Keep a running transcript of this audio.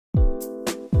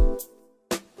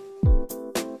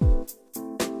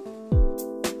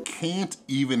can't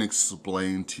even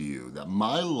explain to you that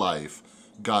my life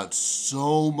got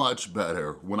so much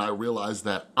better when I realized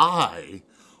that I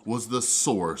was the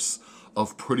source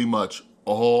of pretty much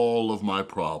all of my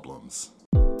problems.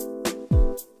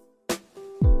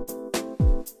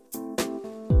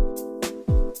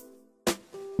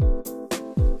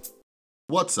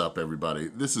 What's up, everybody?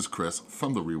 This is Chris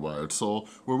from The Rewired Soul,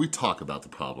 where we talk about the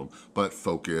problem, but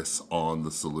focus on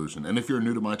the solution. And if you're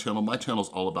new to my channel is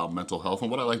all about mental health. And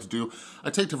what I like to do, I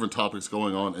take different topics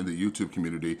going on in the YouTube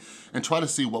community and try to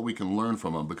see what we can learn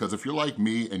from them. Because if you're like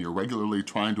me and you're regularly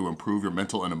trying to improve your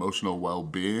mental and emotional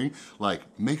well-being, like,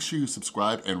 make sure you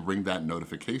subscribe and ring that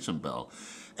notification bell.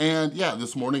 And yeah,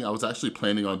 this morning I was actually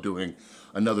planning on doing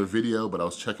another video, but I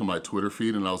was checking my Twitter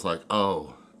feed and I was like,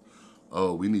 oh,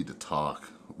 we need to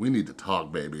talk. We need to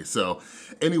talk, baby. So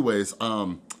anyways,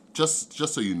 just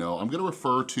so you know, I'm gonna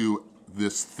refer to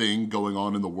this thing going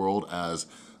on in the world as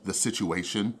the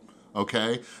situation,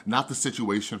 okay? Not the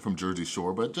situation from Jersey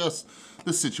Shore, but just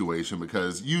the situation,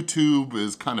 because YouTube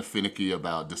is kind of finicky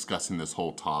about discussing this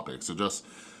whole topic, so just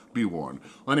be warned.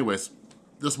 Well, anyways,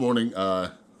 this morning,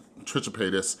 Trisha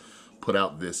Paytas put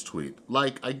out this tweet.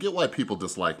 Like, I get why people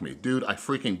dislike me. Dude, I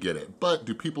freaking get it. But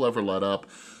do people ever let up?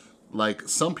 Like,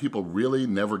 some people really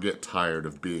never get tired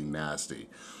of being nasty.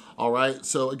 All right,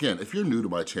 so again, if you're new to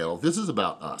my channel, this is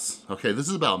about us, okay? This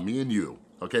is about me and you,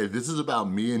 okay? This is about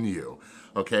me and you,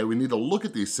 okay? We need to look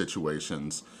at these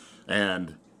situations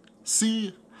and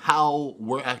see how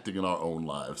we're acting in our own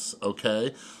lives,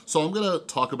 okay? So I'm gonna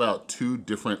talk about two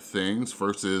different things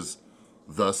versus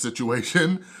the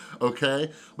situation,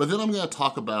 okay? But then I'm gonna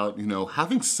talk about, you know,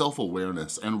 having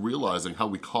self-awareness and realizing how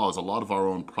we cause a lot of our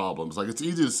own problems. Like, it's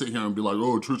easy to sit here and be like,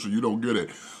 oh, Trisha, you don't get it.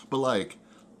 But like,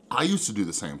 I used to do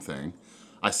the same thing.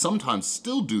 I sometimes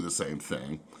still do the same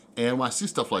thing. And when I see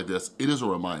stuff like this, it is a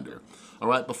reminder. All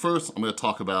right, but first I'm gonna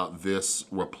talk about this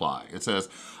reply. It says,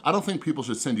 I don't think people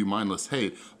should send you mindless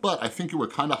hate, but I think you were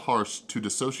kind of harsh to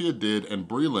Dissociate Did and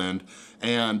Breland,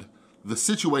 and the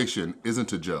situation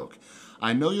isn't a joke.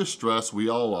 I know you're stressed, we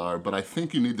all are, but I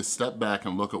think you need to step back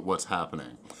and look at what's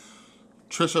happening.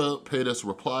 Trisha Paytas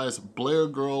replies, Blair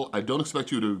girl, I don't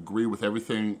expect you to agree with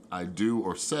everything I do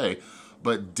or say,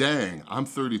 but dang, I'm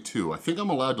 32. I think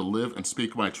I'm allowed to live and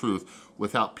speak my truth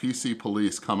without PC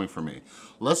police coming for me.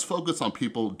 Let's focus on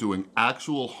people doing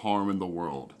actual harm in the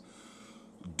world.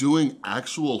 Doing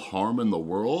actual harm in the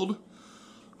world?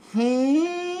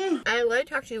 I literally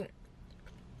talked to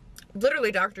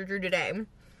literally Dr. Drew today,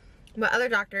 but other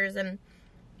doctors, and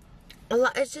a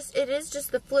lot, it is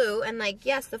just the flu, and like,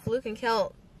 yes, the flu can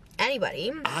kill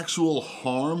anybody. Actual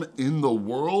harm in the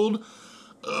world?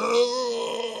 A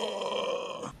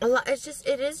lot,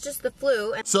 it is just the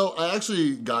flu. So I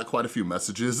actually got quite a few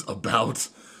messages about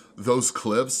those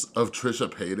clips of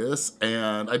Trisha Paytas,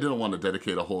 and I didn't want to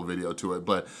dedicate a whole video to it,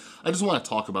 but I just want to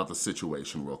talk about the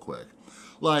situation real quick.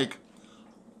 Like,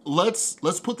 let's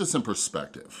put this in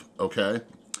perspective, okay?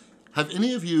 Have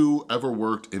any of you ever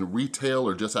worked in retail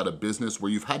or just at a business where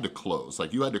you've had to close?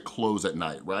 Like, you had to close at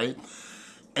night, right?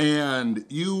 And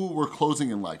you were closing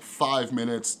in like 5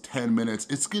 minutes, 10 minutes.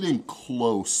 It's getting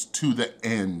close to the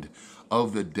end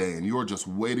of the day and you're just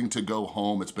waiting to go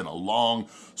home. It's been a long,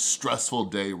 stressful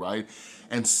day, right?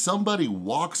 And somebody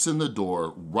walks in the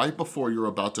door right before you're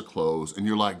about to close and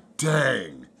you're like,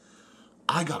 dang,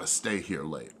 I gotta stay here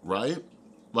late, right?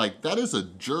 Like, that is a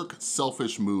jerk,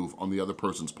 selfish move on the other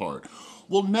person's part.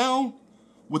 Well, now,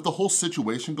 with the whole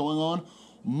situation going on,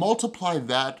 multiply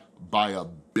that by 1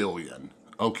 billion,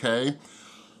 okay?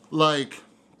 Like,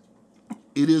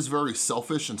 it is very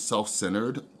selfish and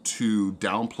self-centered to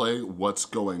downplay what's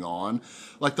going on.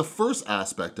 Like, the first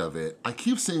aspect of it, I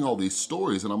keep seeing all these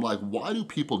stories and I'm like, why do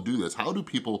people do this? How do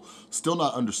people still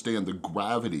not understand the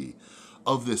gravity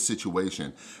of this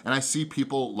situation? And I see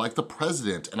people like the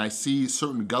president, and I see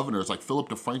certain governors, like Philip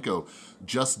DeFranco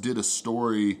just did a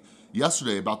story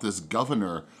yesterday about this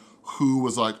governor who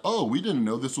was like, oh, we didn't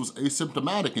know this was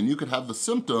asymptomatic and you could have the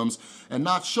symptoms and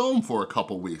not show them for a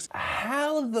couple weeks.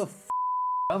 How the f,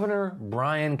 Governor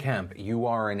Brian Kemp, you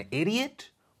are an idiot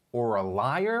or a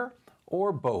liar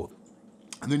or both?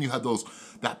 And then you had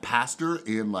that pastor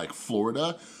in like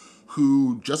Florida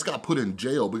who just got put in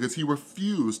jail because he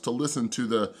refused to listen to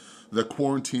the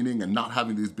quarantining and not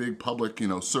having these big public, you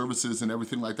know, services and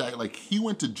everything like that. Like, he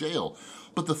went to jail.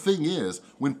 But the thing is,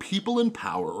 when people in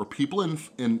power or people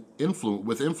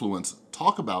with influence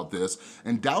talk about this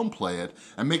and downplay it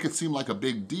and make it seem like a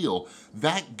big deal,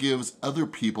 that gives other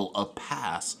people a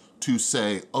pass to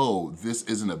say, oh, this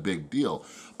isn't a big deal.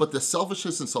 But the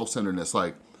selfishness and self-centeredness,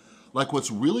 like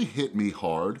what's really hit me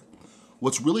hard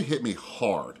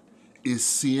is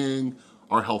seeing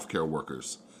our healthcare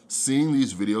workers. Seeing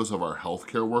these videos of our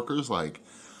healthcare workers, like,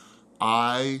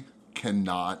 I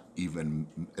cannot even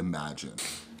imagine.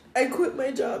 I quit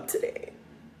my job today.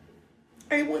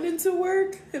 I went into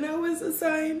work and I was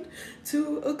assigned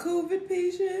to a COVID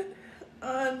patient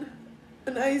on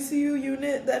an ICU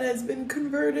unit that has been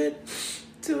converted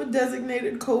to a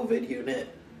designated COVID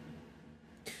unit.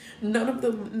 None of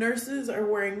the nurses are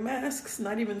wearing masks,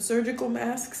 not even surgical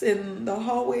masks, in the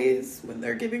hallways when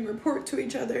they're giving report to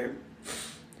each other.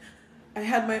 I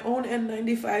had my own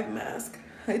N95 mask.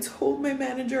 I told my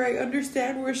manager, I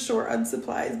understand we're short on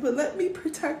supplies, but let me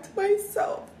protect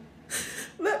myself.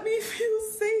 Let me feel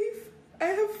safe. I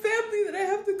have family that I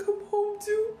have to come home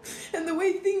to, and the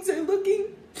way things are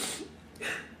looking,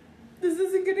 this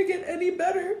isn't gonna get any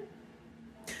better.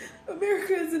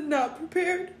 America is not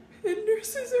prepared, and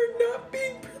nurses are not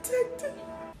being protected.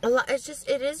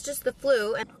 It is just the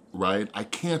flu. Right? I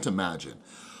can't imagine.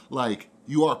 Like,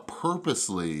 you are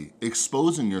purposely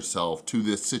exposing yourself to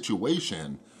this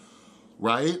situation,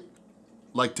 right?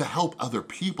 Like, to help other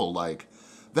people, like,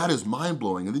 that is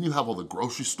mind-blowing. And then you have all the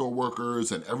grocery store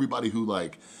workers and everybody who,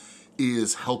 like,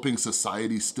 is helping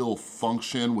society still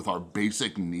function with our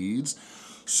basic needs.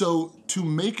 So to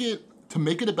make it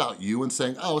about you and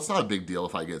saying, oh, it's not a big deal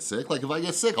if I get sick. Like, if I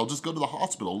get sick, I'll just go to the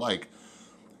hospital. Like,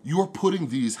 you're putting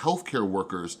these healthcare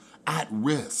workers at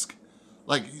risk.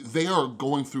 Like, they are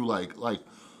going through, like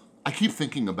I keep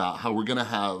thinking about how we're gonna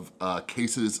have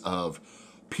cases of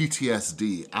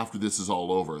PTSD after this is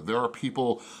all over. There are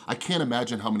people, I can't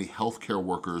imagine how many healthcare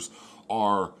workers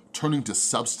are turning to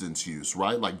substance use,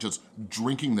 right? Like, just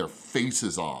drinking their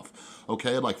faces off,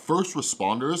 okay? Like, first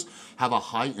responders have a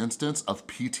high instance of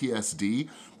PTSD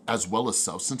as well as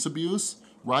substance abuse,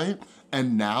 right?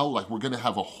 And now, like, we're gonna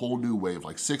have a whole new wave.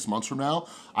 Like, 6 months from now,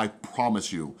 I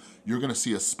promise you, you're gonna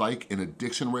see a spike in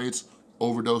addiction rates,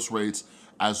 overdose rates,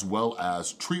 as well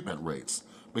as treatment rates,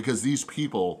 because these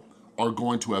people are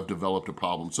going to have developed a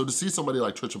problem. So to see somebody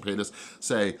like Trisha Paytas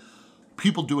say,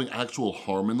 people doing actual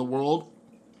harm in the world,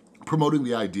 promoting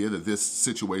the idea that this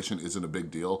situation isn't a big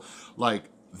deal, like,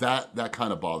 that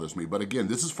kind of bothers me. But again,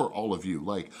 this is for all of you.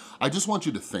 Like, I just want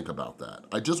you to think about that.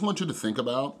 I just want you to think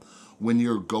about when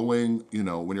you're going, you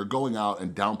know, when you're going out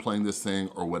and downplaying this thing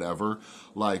or whatever,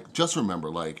 like, just remember,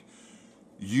 like,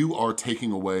 you are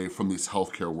taking away from these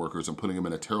healthcare workers and putting them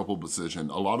in a terrible position.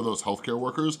 A lot of those healthcare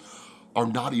workers are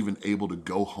not even able to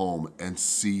go home and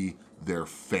see their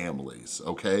families,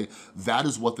 okay? That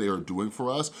is what they are doing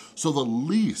for us. So the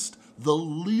least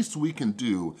we can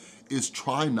do is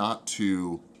try not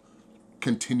to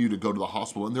continue to go to the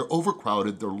hospital. And they're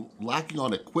overcrowded, they're lacking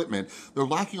on equipment, they're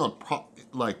lacking on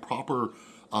proper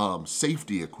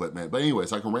safety equipment. But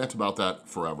anyways, I can rant about that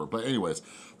forever. But anyways,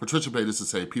 for Trisha Paytas to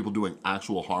say people doing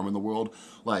actual harm in the world,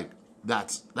 like,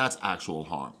 that's actual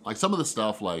harm. Like, some of the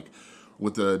stuff, like,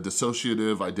 with the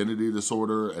dissociative identity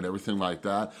disorder and everything like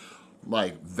that,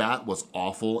 like, that was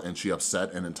awful, and she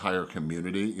upset an entire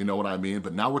community, you know what I mean?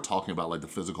 But now we're talking about, like, the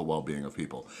physical well-being of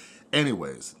people.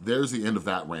 Anyways, there's the end of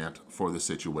that rant for this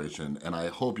situation, and I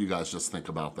hope you guys just think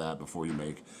about that before you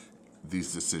make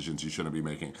these decisions you shouldn't be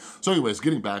making. So anyways,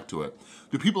 getting back to it,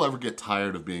 do people ever get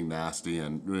tired of being nasty,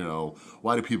 and, you know,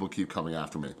 why do people keep coming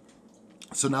after me?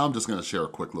 So now I'm just gonna share a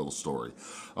quick little story,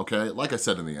 okay? Like I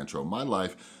said in the intro, my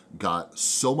life got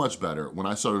so much better when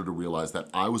I started to realize that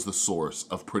I was the source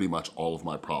of pretty much all of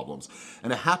my problems.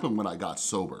 And it happened when I got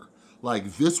sober.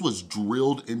 Like, this was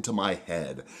drilled into my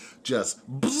head, just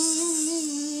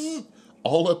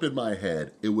all up in my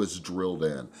head, it was drilled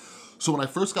in. So when I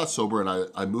first got sober and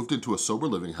I moved into a sober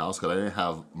living house because I didn't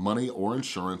have money or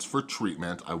insurance for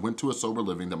treatment, I went to a sober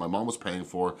living that my mom was paying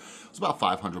for. It was about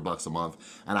 $500 a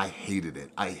month, and I hated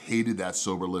it. I hated that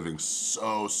sober living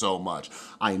so much.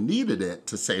 I needed it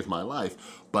to save my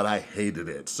life, but I hated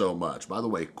it so much. By the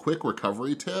way, quick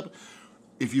recovery tip,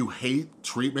 if you hate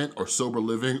treatment or sober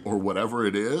living or whatever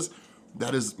it is,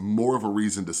 that is more of a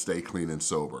reason to stay clean and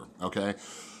sober, okay?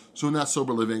 So in that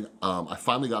sober living, I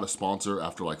finally got a sponsor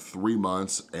after like 3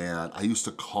 months, and I used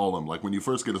to call him. Like, when you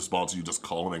first get a sponsor, you just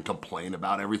call him and complain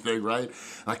about everything, right?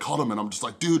 And I called him and I'm just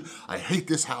like, dude, I hate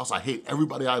this house. I hate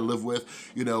everybody I live with.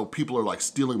 You know, people are like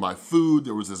stealing my food.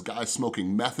 There was this guy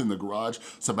smoking meth in the garage.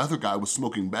 Some other guy was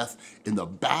smoking meth in the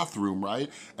bathroom, right?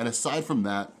 And aside from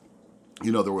that,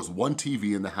 you know, there was one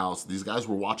TV in the house. These guys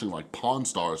were watching like Pawn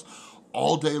Stars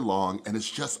all day long, and it's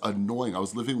just annoying. I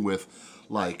was living with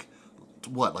like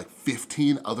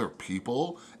 15 other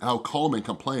people, and I would call him and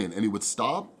complain, and he would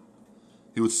stop,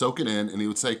 he would soak it in, and he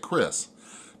would say, Chris,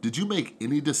 did you make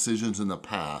any decisions in the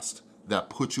past that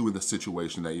put you in the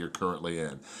situation that you're currently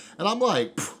in? And I'm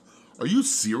like, Are you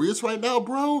serious right now,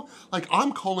 bro? Like,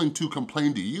 I'm calling to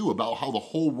complain to you about how the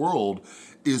whole world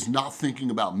is not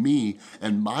thinking about me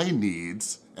and my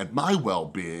needs and my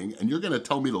well-being, and you're gonna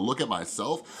tell me to look at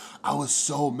myself? I was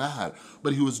so mad.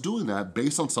 But he was doing that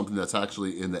based on something that's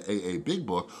actually in the AA Big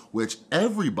Book, which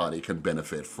everybody can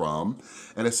benefit from.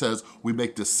 And it says, we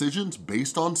make decisions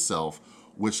based on self,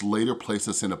 which later place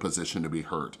us in a position to be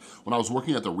hurt. When I was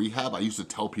working at the rehab, I used to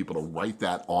tell people to write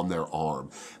that on their arm.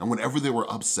 And whenever they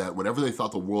were upset, whenever they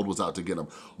thought the world was out to get them,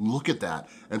 look at that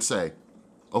and say,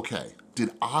 okay,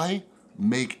 did I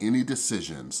make any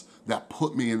decisions that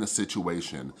put me in the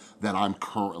situation that I'm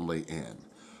currently in,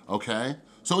 okay?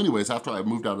 So anyways, after I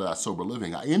moved out of that sober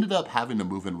living, I ended up having to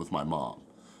move in with my mom,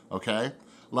 okay?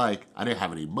 Like, I didn't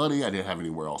have any money, I didn't have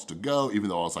anywhere else to go, even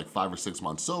though I was like 5 or 6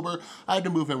 months sober, I had to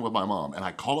move in with my mom. And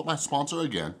I called up my sponsor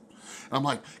again, and I'm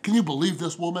like, can you believe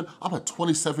this woman? I'm a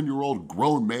 27-year-old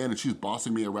grown man and she's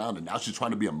bossing me around, and now she's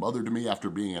trying to be a mother to me after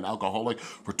being an alcoholic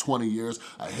for 20 years.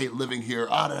 I hate living here,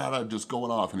 just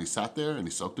going off. And he sat there and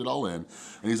he soaked it all in.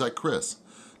 And he's like, Chris,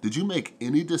 did you make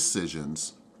any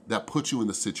decisions that put you in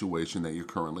the situation that you're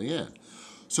currently in?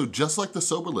 So just like the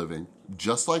sober living,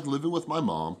 just like living with my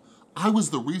mom, I was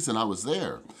the reason I was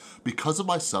there. Because of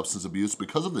my substance abuse,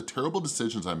 because of the terrible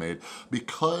decisions I made,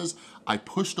 because I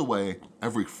pushed away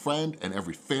every friend and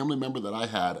every family member that I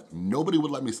had, nobody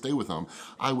would let me stay with them.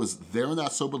 I was there in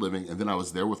that sober living, and then I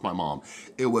was there with my mom.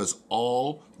 It was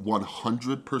all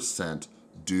 100%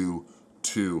 due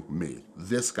to me.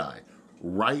 This guy,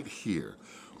 right here.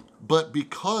 But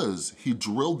because he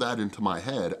drilled that into my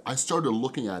head, I started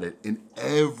looking at it in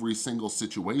every single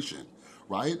situation.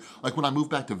 Right? Like when I moved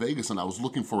back to Vegas and I was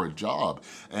looking for a job,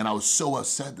 and I was so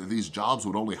upset that these jobs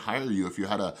would only hire you if you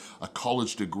had a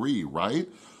college degree, right?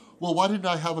 Well, why didn't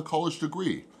I have a college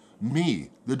degree?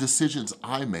 Me, the decisions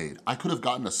I made. I could have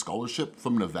gotten a scholarship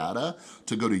from Nevada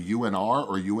to go to UNR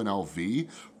or UNLV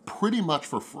pretty much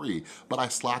for free, but I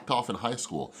slacked off in high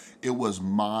school. It was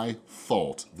my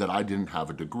fault that I didn't have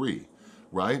a degree,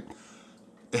 right?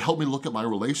 It helped me look at my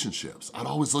relationships. I'd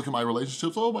always look at my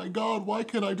relationships, oh my God, why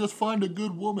can't I just find a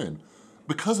good woman?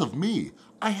 Because of me,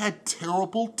 I had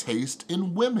terrible taste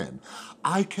in women.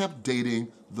 I kept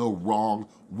dating the wrong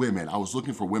women. I was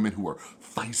looking for women who were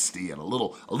feisty and a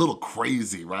little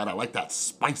crazy, right? I like that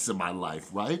spice in my life,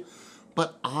 right?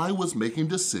 But I was making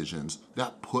decisions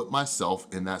that put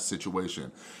myself in that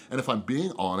situation. And if I'm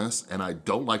being honest, and I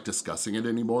don't like discussing it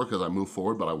anymore because I move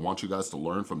forward, but I want you guys to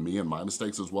learn from me and my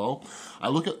mistakes as well, I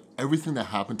look at everything that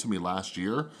happened to me last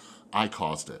year, I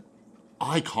caused it.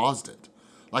 I caused it.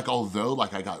 Like, although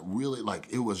like I got really, like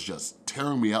it was just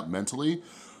tearing me up mentally,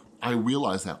 I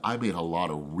realized that I made a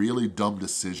lot of really dumb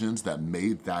decisions that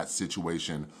made that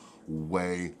situation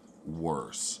way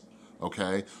worse.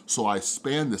 Okay, so I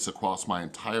span this across my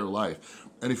entire life.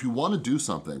 And if you wanna do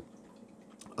something,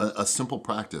 a simple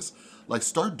practice, like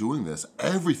start doing this,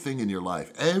 everything in your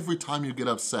life, every time you get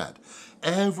upset,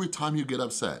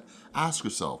 ask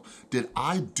yourself, did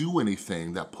I do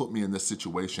anything that put me in this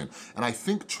situation? And I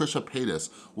think Trisha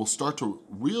Paytas will start to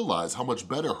realize how much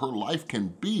better her life can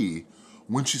be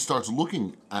when she starts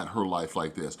looking at her life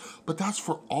like this. But that's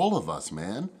for all of us,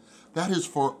 man. That is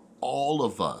for all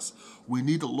of us. We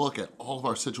need to look at all of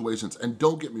our situations, and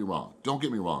don't get me wrong.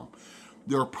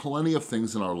 There are plenty of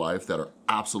things in our life that are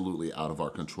absolutely out of our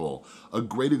control. A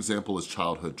great example is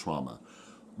childhood trauma.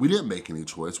 We didn't make any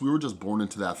choice. We were just born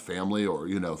into that family, or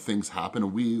things happen,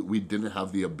 and we didn't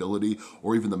have the ability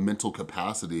or even the mental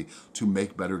capacity to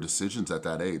make better decisions at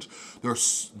that age.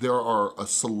 There are a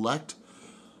select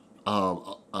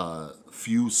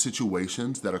few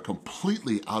situations that are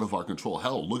completely out of our control.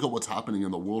 Hell, look at what's happening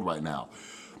in the world right now.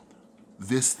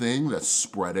 This thing that's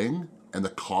spreading and the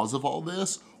cause of all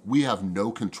this, we have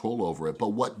no control over it, but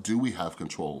what do we have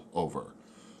control over,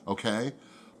 okay?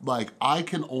 Like, I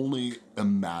can only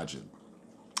imagine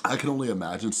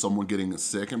someone getting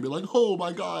sick and be like, oh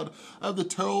my God, I have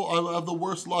the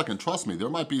worst luck. And trust me, there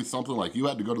might be something like you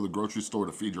had to go to the grocery store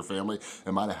to feed your family.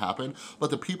 It might have happened.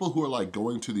 But the people who are like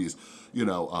going to these,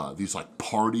 these like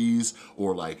parties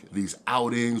or like these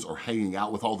outings or hanging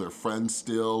out with all their friends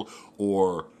still,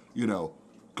 or,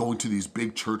 going to these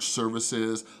big church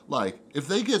services, like if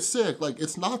they get sick, like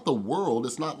it's not the world.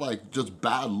 It's not like just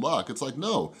bad luck. It's like,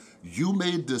 no, you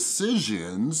made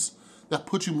decisions that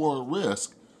put you more at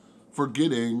risk for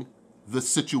getting the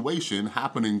situation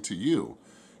happening to you.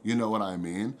 You know what I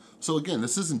mean? So again,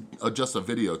 this isn't just a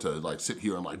video to like sit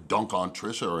here and like dunk on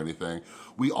Trisha or anything.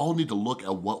 We all need to look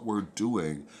at what we're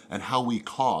doing and how we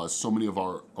cause so many of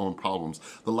our own problems.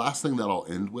 The last thing that I'll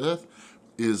end with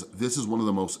is, this is one of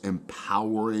the most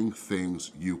empowering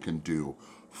things you can do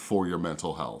for your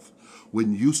mental health.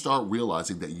 When you start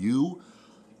realizing that you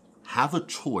have a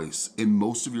choice in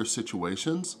most of your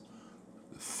situations,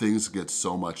 things get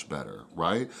so much better,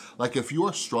 right? Like if you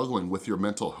are struggling with your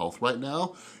mental health right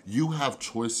now, you have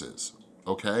choices,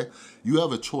 okay? You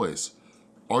have a choice.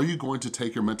 Are you going to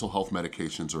take your mental health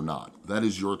medications or not? That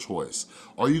is your choice.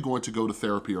 Are you going to go to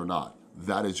therapy or not?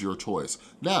 That is your choice.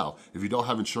 Now, if you don't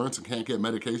have insurance and can't get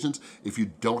medications, if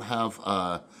you don't have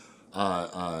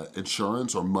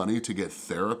insurance or money to get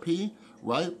therapy,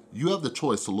 right? You have the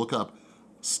choice to look up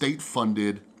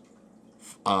state-funded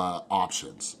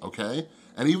options, okay?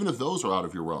 And even if those are out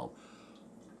of your realm,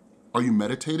 are you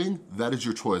meditating? That is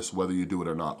your choice whether you do it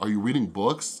or not. Are you reading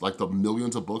books, like the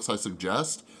millions of books I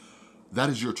suggest? That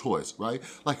is your choice, right?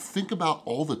 Like think about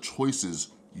all the choices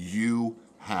you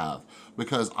have,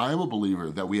 because I am a believer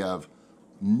that we have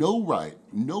no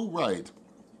right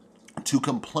to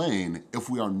complain if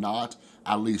we are not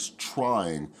at least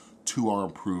trying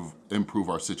to improve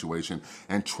our situation.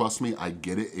 And trust me, I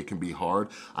get it, it can be hard.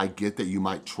 I get that you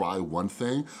might try one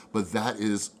thing, but that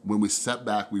is when we step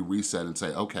back, we reset and say,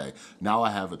 okay, now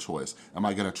I have a choice. Am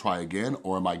I gonna try again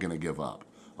or am I gonna give up,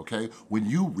 okay? When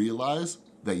you realize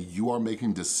that you are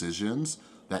making decisions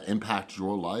that impact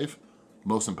your life,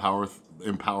 most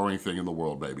empowering thing in the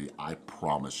world, baby, I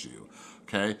promise you,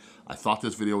 okay? I thought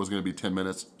this video was gonna be 10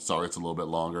 minutes. Sorry, it's a little bit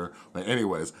longer. But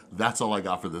anyways, that's all I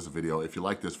got for this video. If you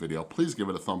like this video, please give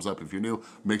it a thumbs up. If you're new,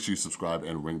 make sure you subscribe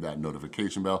and ring that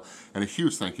notification bell. And a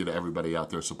huge thank you to everybody out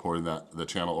there supporting the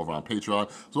channel over on Patreon,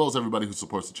 as well as everybody who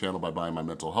supports the channel by buying my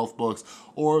mental health books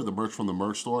or the merch from the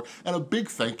merch store. And a big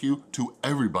thank you to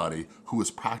everybody who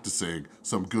is practicing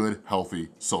some good, healthy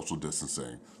social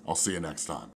distancing. I'll see you next time.